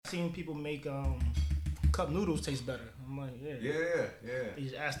Seen people make cup noodles taste better. I'm like, yeah. Yeah. You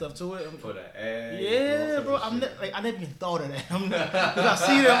just add stuff to it. For the egg. Yeah, bro. I never even thought of that. Because I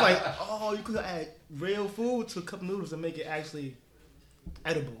see it, I'm like, oh, you could add real food to cup noodles and make it actually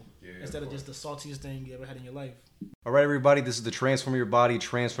edible instead of just the saltiest thing you ever had in your life. All right, everybody, this is the Transform Your Body,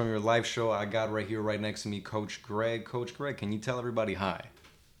 Transform Your Life show. I got right here, right next to me, Coach Greg. Coach Greg, can you tell everybody hi?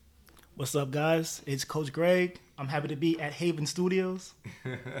 What's up, guys? It's Coach Greg. I'm happy to be at Haven Studios.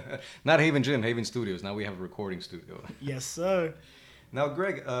 Not Haven Gym, Haven Studios. Now we have a recording studio. Yes, sir. Now,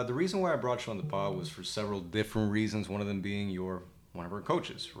 Greg, the reason why I brought you on the pod was for several different reasons. One of them being you're one of our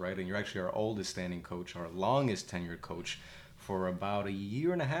coaches, right? And you're actually our oldest standing coach, our longest tenured coach. For about a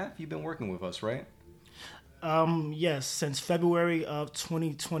year and a half, you've been working with us, right? Yes, since February of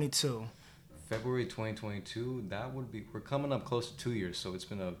 2022. February 2022, we're coming up close to 2 years, so it's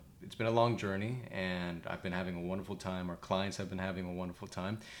been a long journey, and I've been having a wonderful time. Our clients have been having a wonderful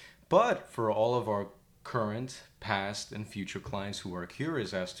time. But for all of our current, past, and future clients who are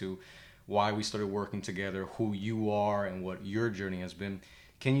curious as to why we started working together, who you are, and what your journey has been,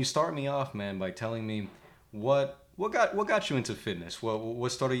 can you start me off, man, by telling me what got you into fitness?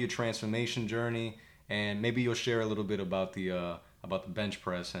 What started your transformation journey? And maybe you'll share a little bit about the bench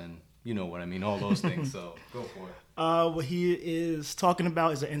press and you know what I mean, all those things. So go for it. What he is talking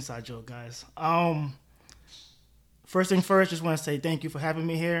about is an inside joke, guys. First thing first, just want to say thank you for having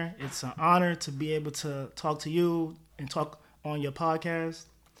me here. It's an honor to be able to talk to you and talk on your podcast.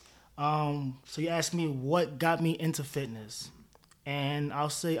 So you asked me what got me into fitness, and I'll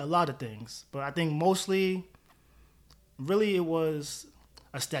say a lot of things, but I think mostly, really, it was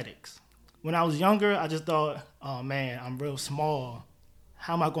aesthetics. When I was younger, I just thought, oh man, I'm real small.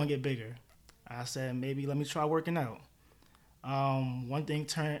 How am I going to get bigger? I said, maybe let me try working out. One thing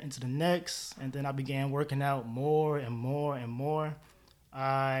turned into the next, and then I began working out more and more and more.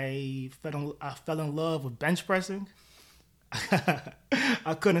 I fell in love with bench pressing.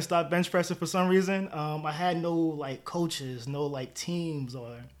 I couldn't stop bench pressing for some reason. I had no coaches, no teams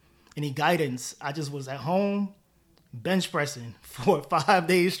or any guidance. I just was at home bench pressing for 5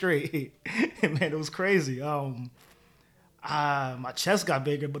 days straight. And man, it was crazy. My chest got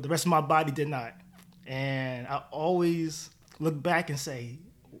bigger, but the rest of my body did not. And I always look back and say,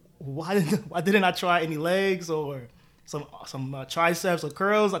 why didn't I try any legs or some triceps or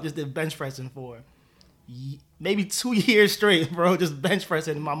curls? I just did bench pressing for maybe 2 years straight, bro. Just bench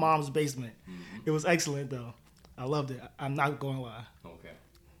pressing in my mom's basement. Mm-hmm. It was excellent, though. I loved it. I'm not going to lie. Okay.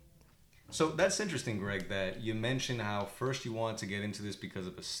 So that's interesting, Greg, that you mentioned how first you wanted to get into this because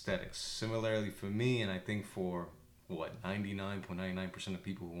of aesthetics. Similarly for me, and I think for 99.99% of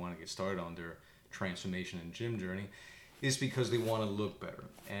people who want to get started on their transformation and gym journey is because they want to look better.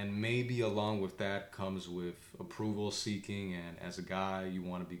 And maybe along with that comes with approval seeking, and as a guy you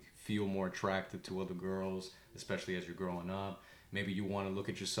want to feel more attracted to other girls, especially as you're growing up. Maybe you want to look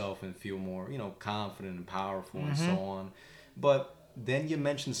at yourself and feel more, confident and powerful, mm-hmm. and so on. But then you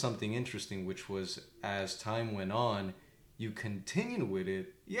mentioned something interesting, which was as time went on, you continued with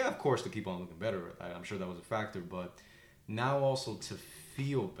it. Yeah, of course, to keep on looking better. I'm sure that was a factor. But now also to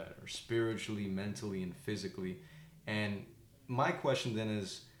feel better spiritually, mentally, and physically. And my question then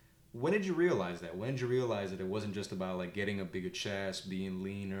is, when did you realize that? When did you realize that it wasn't just about getting a bigger chest, being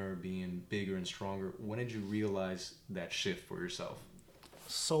leaner, being bigger and stronger? When did you realize that shift for yourself?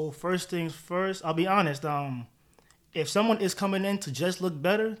 So first things first, I'll be honest. If someone is coming in to just look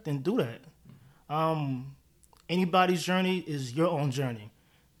better, then do that. Anybody's journey is your own journey.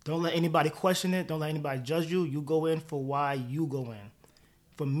 Don't let anybody question it. Don't let anybody judge you. You go in for why you go in.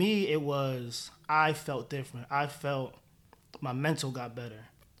 For me, it was I felt different. I felt my mental got better.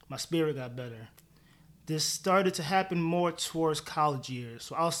 My spirit got better. This started to happen more towards college years.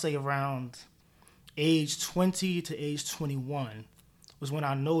 So I'll say around age 20 to age 21 was when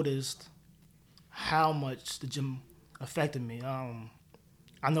I noticed how much the gym affected me.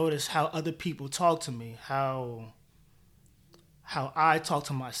 I noticed how other people talk to me, how I talk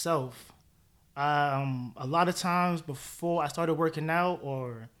to myself. A lot of times before I started working out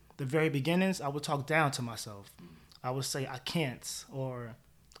or the very beginnings, I would talk down to myself. I would say I can't, or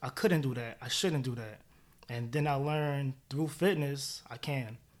I couldn't do that, I shouldn't do that. And then I learned through fitness, I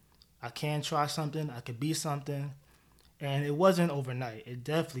can try something, I could be something. And it wasn't overnight. It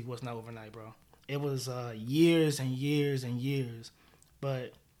definitely was not overnight, bro. It was years and years and years.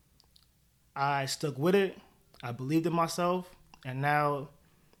 But I stuck with it. I believed in myself. And now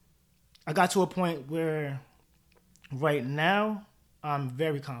I got to a point where right now I'm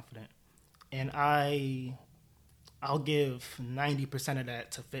very confident. And I'll give 90% of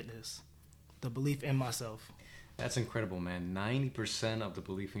that to fitness, the belief in myself. That's incredible, man. 90% of the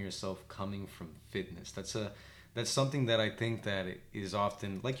belief in yourself coming from fitness. That's something that I think that is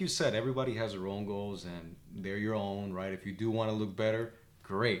often, like you said, everybody has their own goals and they're your own, right? If you do want to look better,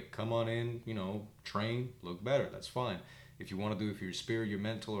 great. Come on in, train, look better. That's fine. If you want to do it for your spirit, your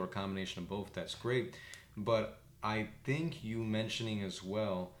mental, or a combination of both, that's great. But I think you mentioning as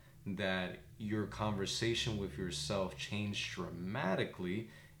well that your conversation with yourself changed dramatically,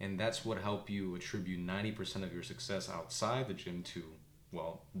 and that's what helped you attribute 90% of your success outside the gym to,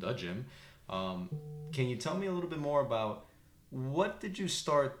 well, the gym. Can you tell me a little bit more about what did you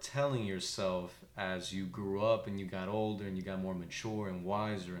start telling yourself as you grew up and you got older and you got more mature and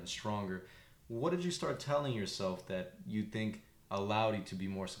wiser and stronger? What did you start telling yourself that you think allowed you to be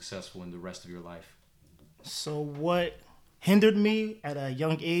more successful in the rest of your life? So what hindered me at a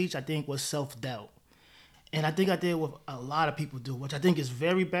young age, I think, was self-doubt. And I think I did what a lot of people do, which I think is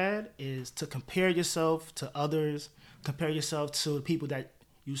very bad, is to compare yourself to others, compare yourself to people that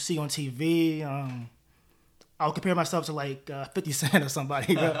you see on TV. I'll compare myself to like 50 Cent or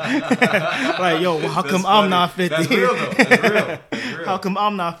somebody. Like, yo, how come I'm not 50? That's real though. That's real. How come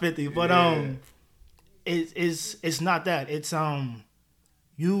I'm not 50? But it's not that. It's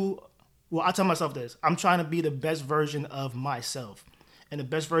you. Well, I tell myself this: I'm trying to be the best version of myself, and the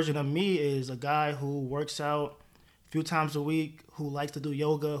best version of me is a guy who works out a few times a week, who likes to do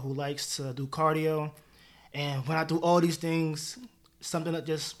yoga, who likes to do cardio, and when I do all these things, something that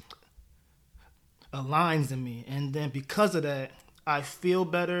just aligns in me, and then because of that, I feel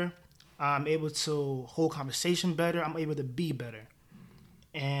better. I'm able to hold conversation better. I'm able to be better.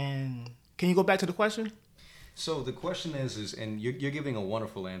 And can you go back to the question? So the question is, and you're giving a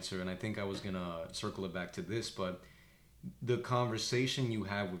wonderful answer, and I think I was gonna circle it back to this, but the conversation you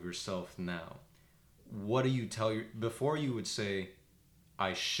have with yourself now, what do you tell before you would say,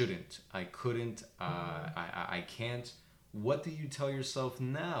 I shouldn't, I couldn't, I can't. What do you tell yourself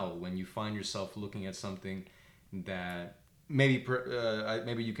now when you find yourself looking at something that maybe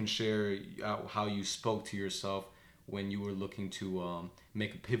you can share how you spoke to yourself when you were looking to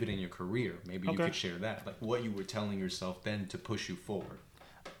make a pivot in your career? Maybe you could share that, like what you were telling yourself then to push you forward.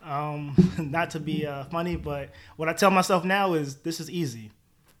 Not to be funny, but what I tell myself now is this is easy.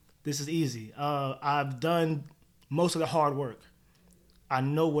 This is easy. I've done most of the hard work. I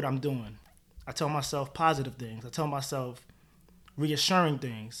know what I'm doing. I tell myself positive things. I tell myself reassuring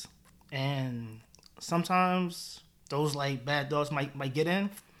things. And sometimes those like bad thoughts might get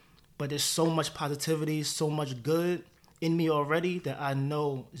in, but there's so much positivity, so much good in me already that I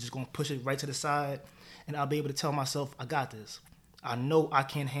know it's just going to push it right to the side, and I'll be able to tell myself, I got this. I know I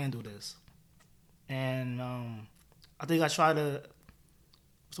can handle this. And I think I try to,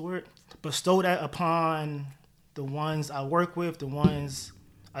 bestow that upon the ones I work with, the ones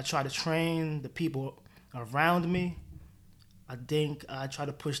I try to train, the people around me. I think I try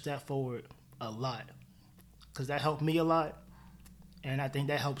to push that forward a lot because that helped me a lot, and I think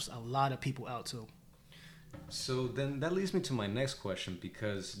that helps a lot of people out too. So then that leads me to my next question,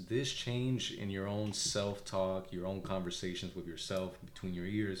 because this change in your own self-talk, your own conversations with yourself between your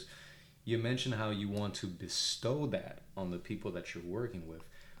ears, you mentioned how you want to bestow that on the people that you're working with.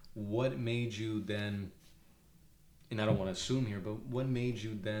 What made you then, and I don't want to assume here, but what made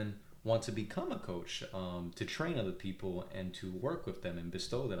you then want to become a coach, to train other people and to work with them and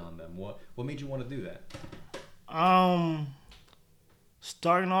bestow that on them? What made you want to do that?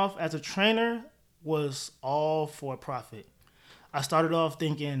 Starting off as a trainer was all for profit. I started off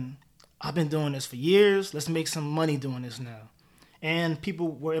thinking, I've been doing this for years. Let's make some money doing this now. And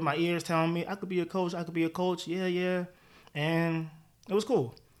people were in my ears telling me, I could be a coach. I could be a coach. Yeah. And it was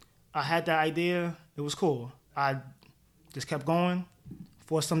cool. I had that idea. It was cool. I just kept going.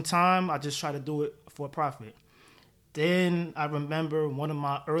 For some time, I just tried to do it for profit. Then I remember one of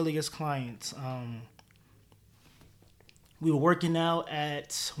my earliest clients. We were working out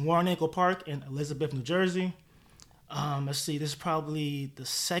at Warren Ankle Park in Elizabeth, New Jersey. Let's see, this is probably the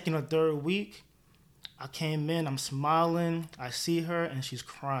second or third week. I came in, I'm smiling, I see her, and she's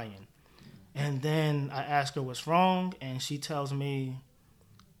crying. And then I ask her what's wrong, and she tells me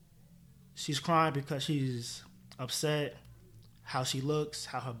she's crying because she's upset how she looks,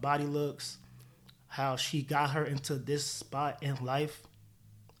 how her body looks, how she got her into this spot in life.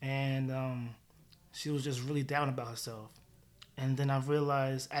 And she was just really down about herself. And then I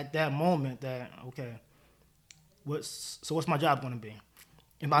realized at that moment that, okay, what's my job going to be?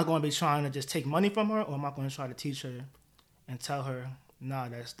 Am I going to be trying to just take money from her, or am I going to try to teach her and tell her, nah,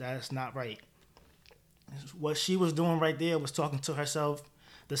 that's not right? What she was doing right there was talking to herself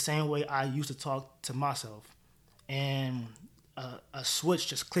the same way I used to talk to myself. And a switch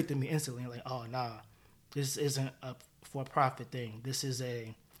just clicked in me instantly, like, oh, nah, This isn't a for-profit thing. This is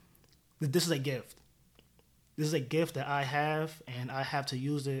a gift. This is a gift that I have, and I have to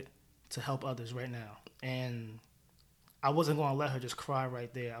use it to help others right now. And I wasn't going to let her just cry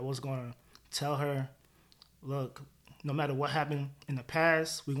right there. I was going to tell her, look, no matter what happened in the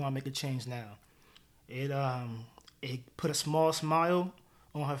past, we're going to make a change now. It put a small smile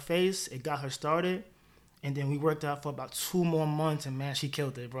on her face. It got her started. And then we worked out for about 2 more months, and man, she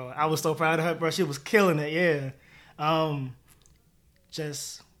killed it, bro. I was so proud of her, bro. She was killing it, yeah.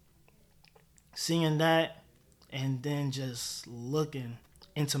 Just seeing that, and then just looking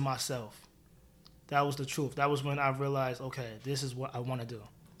into myself. That was the truth. That was when I realized, okay, this is what I want to do.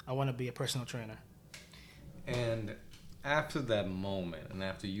 I want to be a personal trainer. And after that moment, and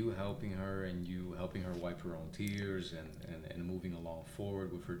after you helping her and you helping her wipe her own tears and moving along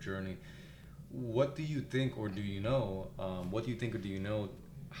forward with her journey, what do you think, or do you know,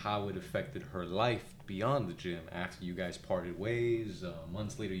 how it affected her life beyond the gym after you guys parted ways,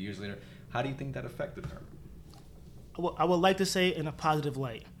 months later, years later? How do you think that affected her? I would like to say in a positive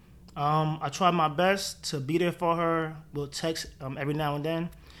light. I try my best to be there for her. We'll text every now and then.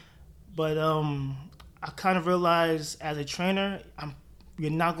 But I kind of realized as a trainer,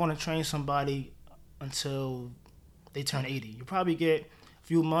 you're not going to train somebody until they turn 80. You probably get a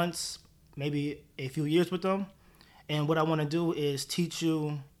few months, maybe a few years with them. And what I want to do is teach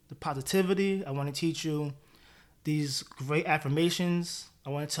you the positivity. I want to teach you these great affirmations. I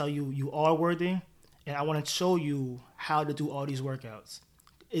want to tell you you are worthy. And I want to show you how to do all these workouts.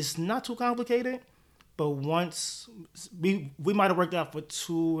 It's not too complicated, but once we might have worked out for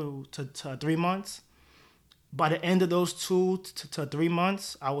 2 to 3 months. By the end of those 2 to 3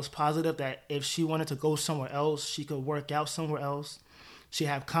 months, I was positive that if she wanted to go somewhere else, she could work out somewhere else. She'd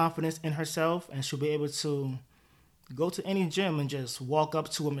have confidence in herself, and she'll be able to go to any gym and just walk up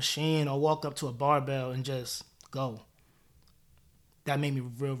to a machine or walk up to a barbell and just go. That made me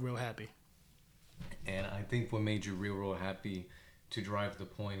real, real happy. And I think what made you real, real happy, to drive the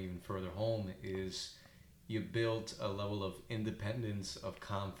point even further home, is you built a level of independence, of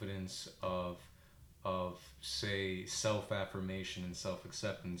confidence, of say self-affirmation and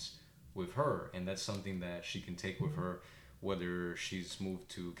self-acceptance with her. And that's something that she can take with her, whether she's moved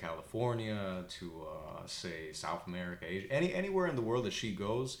to California, to say South America, Asia, anywhere in the world that she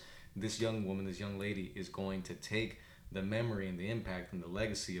goes. This young woman, this young lady, is going to take the memory and the impact and the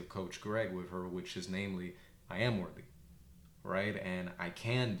legacy of Coach Greg with her, which is namely, I am worthy, right? And I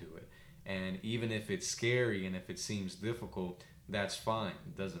can do it. And even if it's scary and if it seems difficult, that's fine.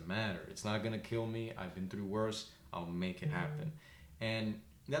 It doesn't matter. It's not going to kill me. I've been through worse. I'll make it happen. And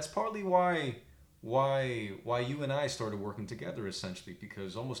that's partly why you and I started working together, essentially,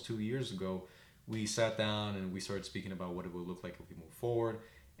 because almost 2 years ago, we sat down and we started speaking about what it would look like if we move forward.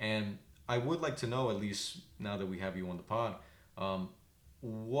 And I would like to know, at least now that we have you on the pod,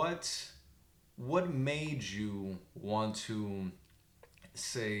 what made you want to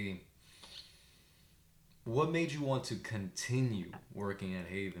say, what made you want to continue working at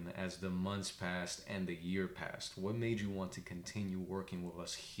Haven as the months passed and the year passed? What made you want to continue working with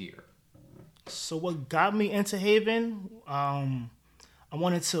us here? So what got me into Haven, I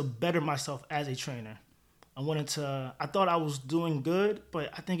wanted to better myself as a trainer. I thought I was doing good, but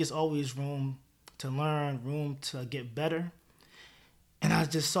I think it's always room to learn, room to get better. And I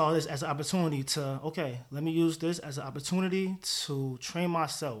just saw this as an opportunity to, okay, let me use this as an opportunity to train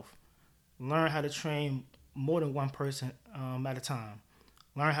myself, learn how to train more than one person at a time,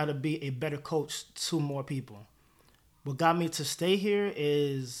 learn how to be a better coach to more people. What got me to stay here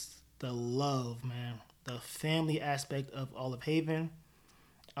is the love, man, the family aspect of all of Haven.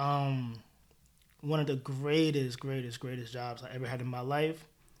 One of the greatest jobs I ever had in my life.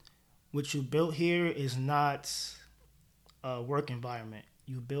 What you built here is not a work environment.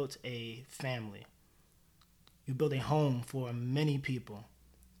 You built a family. You built a home for many people.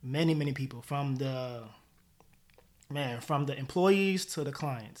 Many people, from the employees to the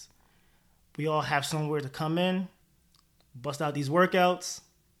clients. We all have somewhere to come in, bust out these workouts,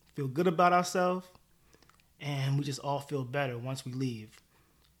 feel good about ourselves, and we just all feel better once we leave.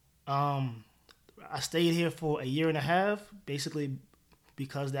 I stayed here for a year and a half, basically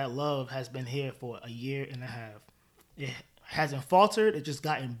because that love has been here for a year and a half. It hasn't faltered. It's just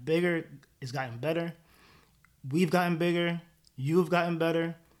gotten bigger. It's gotten better. We've gotten bigger. You've gotten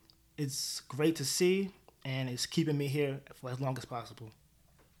better. It's great to see, and it's keeping me here for as long as possible.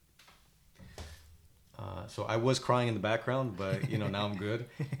 So I was crying in the background, but now I'm good.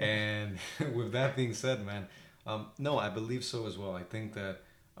 And with that being said, man, no, I believe so as well. I think that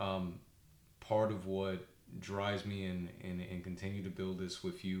part of what drives me and continue to build this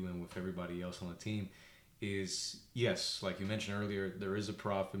with you and with everybody else on the team is yes, like you mentioned earlier, there is a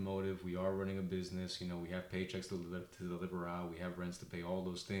profit motive. We are running a business. You know, we have paychecks to deliver out. We have rents to pay. All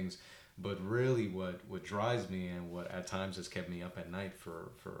those things. But really, what drives me and what at times has kept me up at night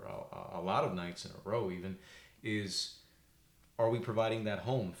for a lot of nights in a row even is, are we providing that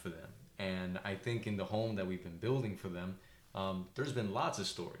home for them? And I think in the home that we've been building for them, there's been lots of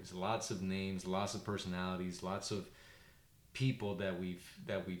stories, lots of names, lots of personalities, lots of people that we've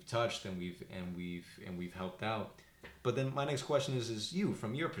touched and we've helped out. But then my next question is you,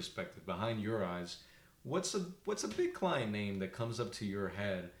 from your perspective, behind your eyes, what's a big client name that comes up to your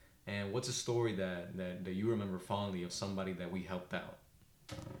head, and what's a story that you remember fondly of somebody that we helped out?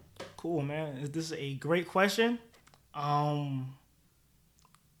 Cool, man. This is a great question.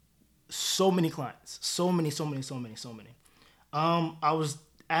 So many clients, so many. I was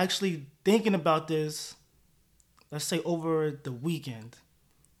actually thinking about this, let's say over the weekend,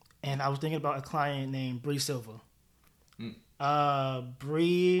 and I was thinking about a client named Bree Silva.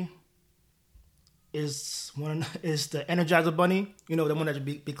 Bree is the Energizer Bunny, you know, the one that should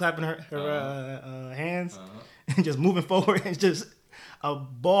be clapping her hands and just moving forward, and just a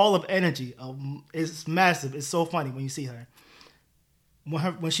ball of energy. It's massive. It's so funny when you see her.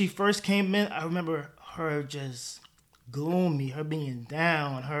 When she first came in, I remember her just gloomy, her being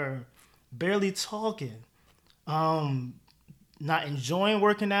down, her barely talking, not enjoying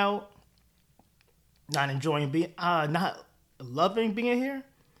working out, not enjoying being, not loving being here,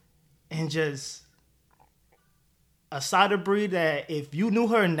 and just a side of Bree that if you knew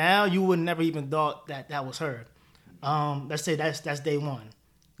her now, you would never even thought that was her. Let's say that's day one.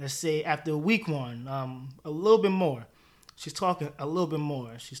 Let's say after week one, a little bit more. She's talking a little bit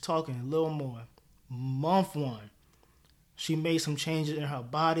more. She's talking a little more. Month one, she made some changes in her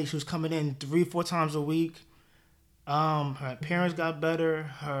body. She was coming in 3-4 times a week. Her appearance got better.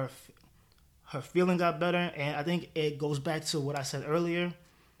 Her feeling got better. And I think it goes back to what I said earlier.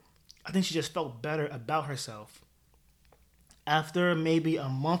 I think she just felt better about herself. After maybe a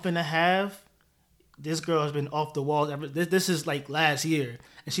month and a half, this girl has been off the walls ever. This is like last year,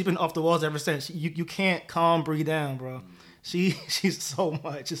 and she's been off the walls ever since. You can't calm Bree down, bro. She's so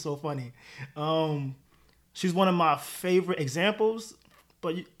much. It's so funny. She's one of my favorite examples.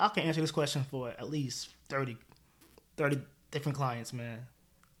 But I can answer this question for at least 30 different clients, man.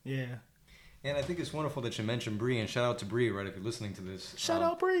 Yeah. And I think it's wonderful that you mentioned Bree, and shout out to Bree, right? If you're listening to this, shout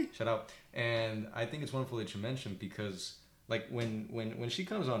out Bree. Shout out. And I think it's wonderful that you mentioned, because like when she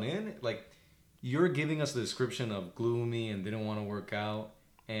comes on in, like, you're giving us the description of gloomy and didn't want to work out.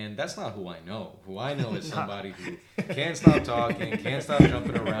 And that's not who I know. Who I know is somebody who can't stop talking, can't stop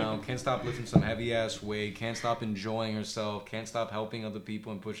jumping around, can't stop lifting some heavy-ass weight, can't stop enjoying herself, can't stop helping other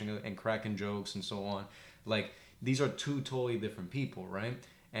people and pushing and cracking jokes and so on. Like, these are two totally different people, right?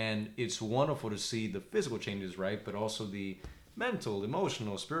 And it's wonderful to see the physical changes, right? But also the mental,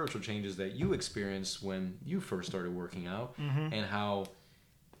 emotional, spiritual changes that you experienced when you first started working out. Mm-hmm. And how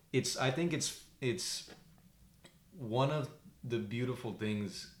I think it's one of the beautiful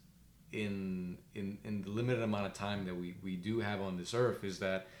things in the limited amount of time that we do have on this earth is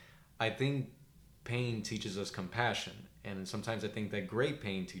that I think pain teaches us compassion, and sometimes I think that great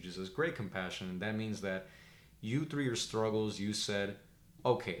pain teaches us great compassion. And that means that you, through your struggles, you said,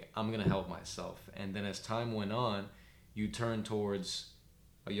 okay, I'm gonna help myself. And then as time went on, you turned towards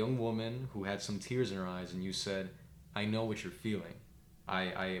a young woman who had some tears in her eyes, and you said, I know what you're feeling.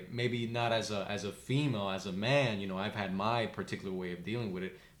 I maybe not as a female, as a man, you know, I've had my particular way of dealing with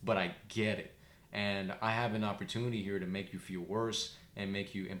it, but I get it. And I have an opportunity here to make you feel worse and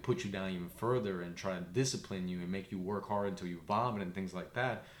put you down even further and try to discipline you and make you work hard until you vomit and things like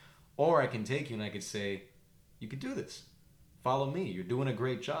that. Or I can take you and I could say, you could do this. Follow me. You're doing a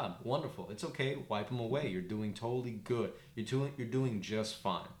great job. Wonderful. It's okay. Wipe them away. You're doing totally good. You're doing just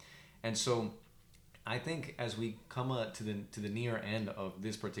fine. And so I think as we come to the near end of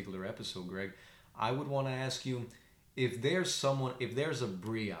this particular episode, Greg, I would want to ask you, if there's a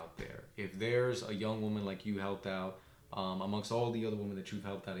Bree out there, if there's a young woman like you helped out, amongst all the other women that you've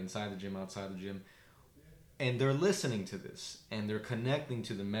helped out inside the gym, outside the gym, and they're listening to this and they're connecting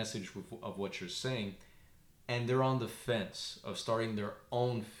to the message of what you're saying, and they're on the fence of starting their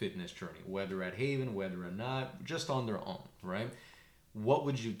own fitness journey, whether at Haven, whether or not, just on their own, right? What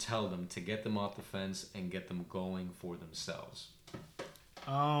would you tell them to get them off the fence and get them going for themselves?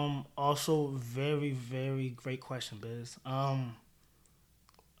 Also, very, very great question, Biz. A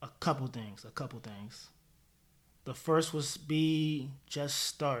couple things. The first was just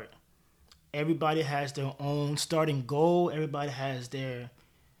start. Everybody has their own starting goal. Everybody has their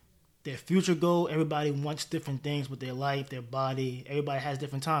future goal. Everybody wants different things with their life, their body. Everybody has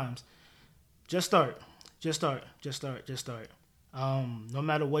different times. Just start. Just start. Just start. Just start. No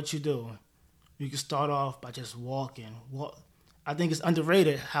matter what you do, you can start off by just walking. I think it's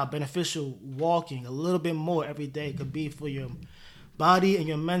underrated how beneficial walking a little bit more every day could be for your body and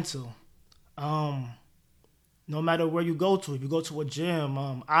your mental. No matter where you go to, if you go to a gym,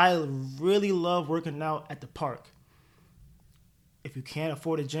 I really love working out at the park. If you can't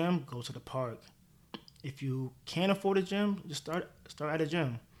afford a gym, go to the park. If you can't afford a gym, just start at a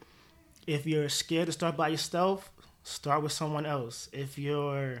gym. If you're scared to start by yourself, start with someone else. If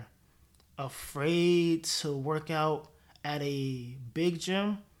you're afraid to work out at a big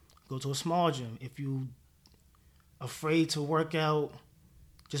gym, go to a small gym. If you afraid to work out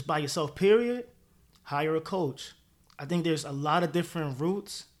just by yourself, period, hire a coach. I think there's a lot of different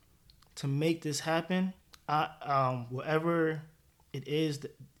routes to make this happen. Whatever it is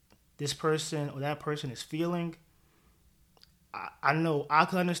that this person or that person is feeling, I know I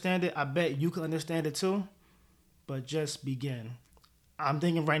can understand it. I bet you can understand it too. But just begin. I'm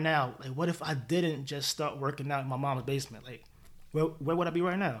thinking right now, like, what if I didn't just start working out in my mom's basement? Like, where would I be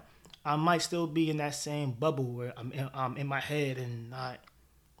right now? I might still be in that same bubble where I'm in my head and not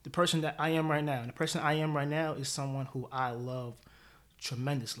the person that I am right now. And the person I am right now is someone who I love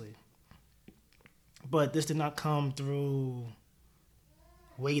tremendously. But this did not come through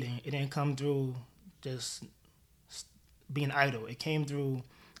waiting. It didn't come through just being idle. It came through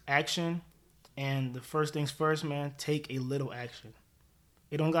action. And the first things first, man, take a little action.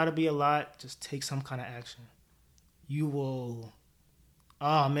 It don't got to be a lot. Just take some kind of action. You will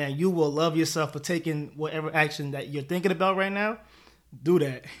love yourself for taking whatever action that you're thinking about right now. Do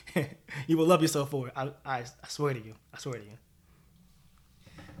that. You will love yourself for it. I swear to you. I swear to you.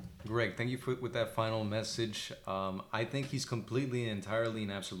 Greg, thank you with that final message. I think he's completely and entirely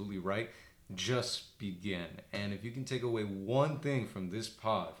and absolutely right. Just begin. And if you can take away one thing from this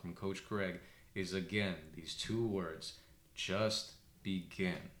pod, from Coach Greg, is again, these two words, just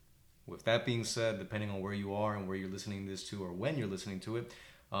begin. With that being said, depending on where you are and where you're listening this to or when you're listening to it,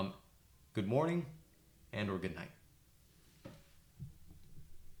 good morning and or good night.